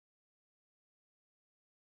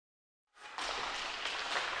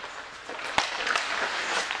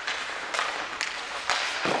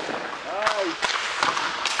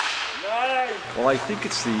Well, I think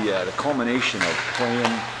it's the culmination of playing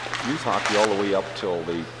youth hockey all the way up till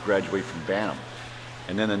they graduate from Bantam,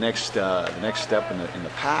 and then the next step in the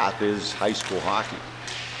path is high school hockey.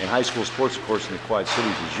 And high school sports, of course, in the Quad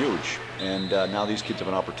Cities is huge. And now these kids have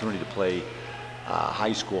an opportunity to play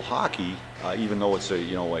high school hockey, even though it's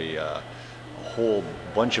a whole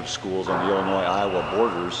bunch of schools on the Illinois-Iowa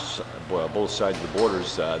borders, both sides of the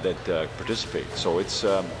borders that participate. So it's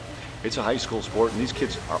a high school sport, and these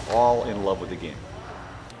kids are all in love with the game.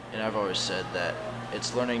 And I've always said that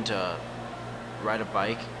it's learning to ride a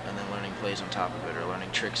bike and then learning plays on top of it, or learning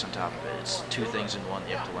tricks on top of it. It's two things in one that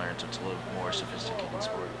you have to learn, so it's a little more sophisticated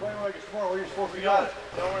sport. Well, at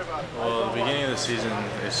the beginning of the season,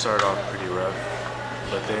 it started off pretty rough,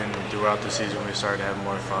 but then throughout the season, we started having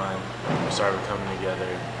more fun. We started coming together,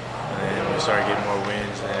 and then we started getting more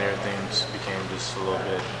wins, and then everything just became just a little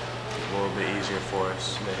bit easier for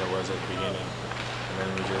us than it was at the beginning. And then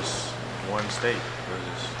we just won state. It was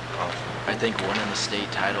just awesome. I think winning the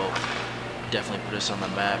state title definitely put us on the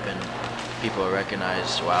map, and people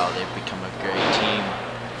recognized, wow, they've become a great team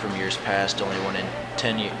from years past. Only winning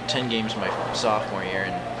 10 games my sophomore year,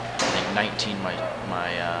 and I think 19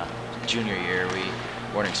 my junior year. We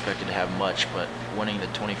weren't expected to have much, but winning the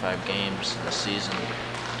 25 games in the season,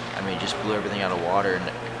 I mean, just blew everything out of water,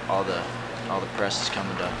 and all the press is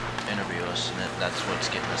coming to interview us, and that's what's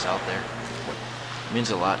getting us out there. It means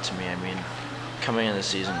a lot to me. I mean, coming in the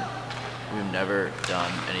season, we've never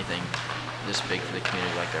done anything this big for the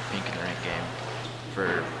community like our Pink in the Rink game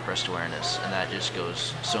for breast awareness, and that just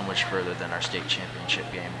goes so much further than our state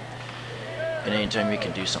championship game. And anytime you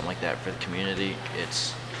can do something like that for the community,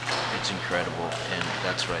 it's incredible, and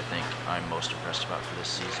that's what I think I'm most impressed about for this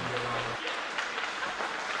season.